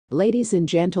Ladies and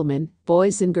gentlemen,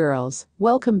 boys and girls,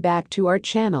 welcome back to our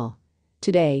channel.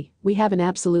 Today, we have an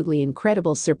absolutely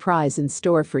incredible surprise in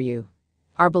store for you.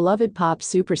 Our beloved pop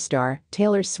superstar,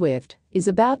 Taylor Swift, is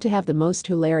about to have the most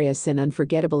hilarious and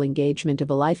unforgettable engagement of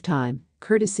a lifetime,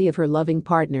 courtesy of her loving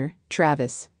partner,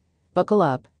 Travis. Buckle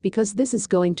up, because this is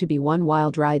going to be one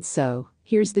wild ride. So,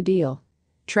 here's the deal.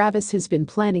 Travis has been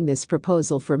planning this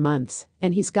proposal for months,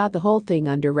 and he's got the whole thing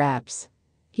under wraps.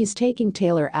 He's taking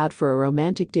Taylor out for a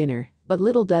romantic dinner, but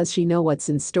little does she know what's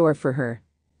in store for her.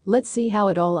 Let's see how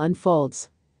it all unfolds.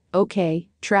 Okay,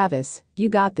 Travis, you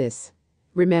got this.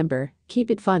 Remember,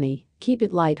 keep it funny, keep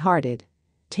it light-hearted.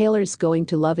 Taylor's going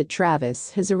to love it.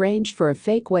 Travis has arranged for a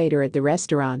fake waiter at the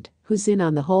restaurant who's in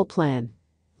on the whole plan.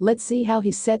 Let's see how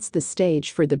he sets the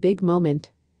stage for the big moment.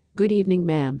 Good evening,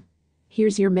 ma'am.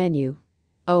 Here's your menu.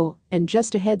 Oh, and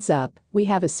just a heads up, we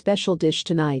have a special dish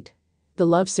tonight. The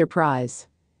love surprise.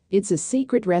 It's a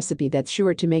secret recipe that's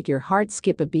sure to make your heart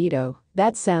skip a beat. Oh,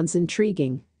 that sounds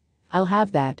intriguing. I'll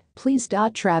have that, please.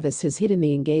 Travis has hidden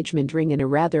the engagement ring in a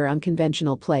rather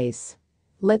unconventional place.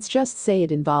 Let's just say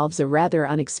it involves a rather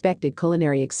unexpected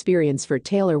culinary experience for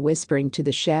Taylor, whispering to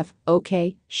the chef,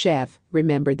 "Okay, chef,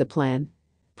 remember the plan?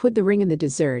 Put the ring in the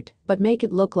dessert, but make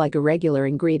it look like a regular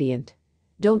ingredient.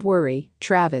 Don't worry,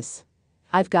 Travis.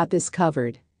 I've got this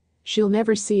covered." She'll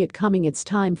never see it coming. It's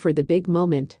time for the big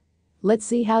moment. Let's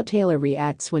see how Taylor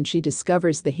reacts when she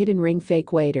discovers the hidden ring.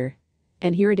 Fake waiter.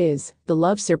 And here it is, the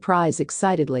love surprise.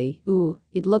 Excitedly, ooh,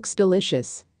 it looks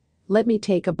delicious. Let me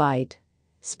take a bite.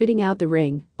 Spitting out the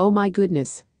ring, oh my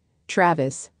goodness.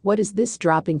 Travis, what is this?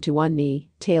 Dropping to one knee,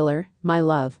 Taylor, my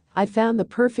love, I found the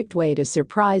perfect way to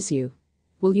surprise you.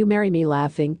 Will you marry me?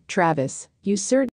 Laughing, Travis, you certainly